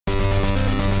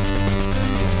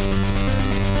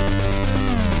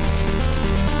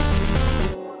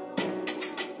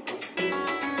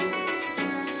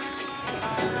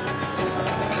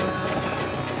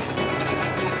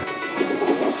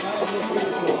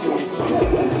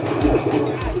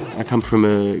I come from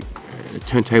a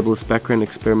turntablist background,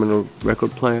 experimental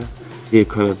record player. Yeah,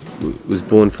 kind of was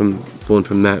born from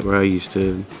that, where I just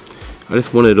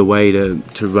wanted a way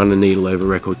to run a needle over a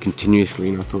record continuously,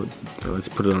 and I thought, oh, let's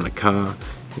put it on a car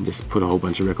and just put a whole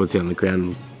bunch of records down on the ground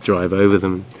and drive over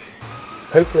them.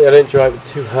 Hopefully I don't drive it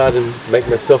too hard and make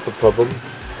myself a problem,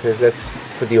 because that's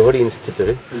for the audience to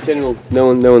do. In general,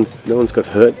 no one's got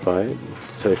hurt by it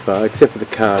so far, except for the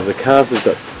cars. The cars have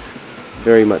got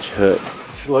very much hurt.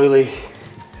 Slowly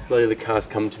the cars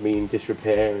come to me in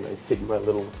disrepair, and I sit in my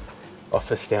little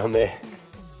office down there,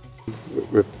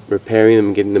 repairing them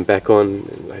and getting them back on.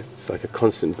 It's like a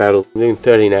constant battle. I'm doing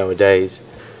 13-hour days,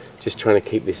 just trying to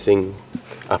keep this thing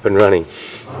up and running.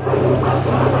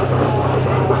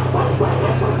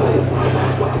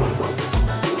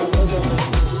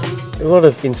 A lot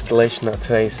of installation art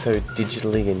today is so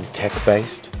digitally and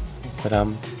tech-based, but I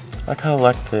kind of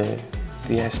like the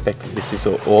aspect that this is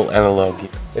all analog.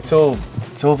 It's all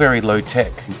very low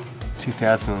tech.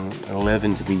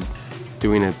 2011 to be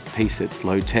doing a piece that's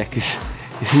low tech is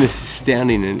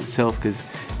astounding in itself, because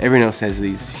everyone else has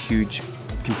these huge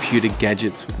computer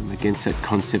gadgets with them, against that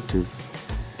concept of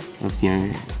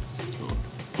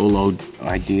all old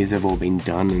ideas have all been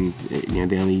done, and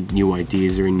the only new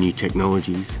ideas are in new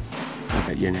technologies.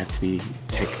 You don't have to be a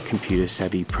tech computer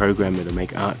savvy programmer to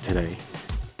make art today.